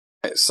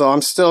Alright, so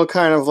I'm still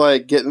kind of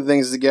like getting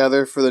things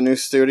together for the new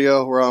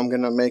studio where I'm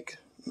going to make,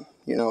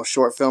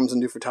 short films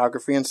and do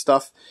photography and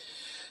stuff.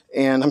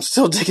 And I'm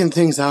still digging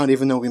things out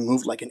even though we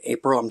moved like in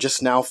April. I'm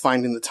just now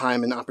finding the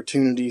time and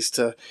opportunities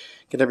to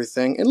get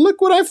everything. And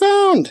look what I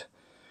found!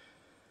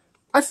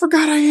 I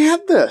forgot I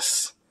had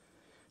this.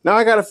 Now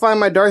I gotta find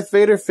my Darth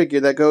Vader figure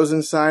that goes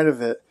inside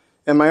of it.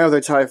 And my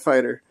other TIE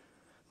fighter.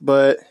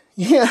 But,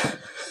 yeah.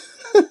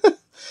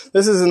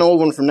 This is an old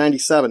one from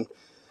 '97.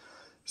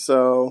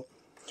 So,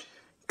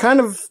 kind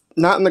of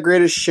not in the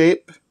greatest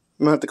shape.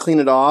 I'm gonna have to clean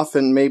it off,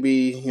 and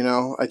maybe,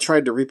 I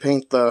tried to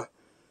repaint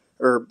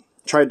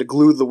tried to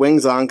glue the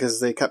wings on because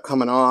they kept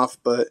coming off,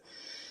 but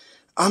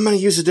I'm gonna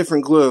use a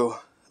different glue.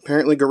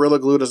 Apparently Gorilla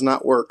Glue does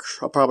not work.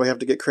 I'll probably have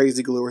to get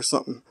Crazy Glue or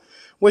something,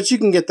 which you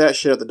can get that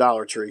shit at the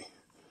Dollar Tree.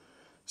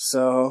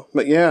 So,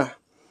 but yeah,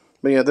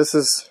 this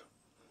is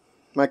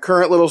my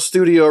current little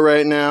studio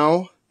right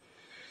now,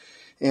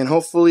 and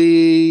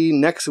hopefully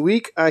next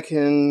week I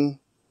can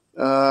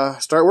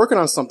start working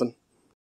on something.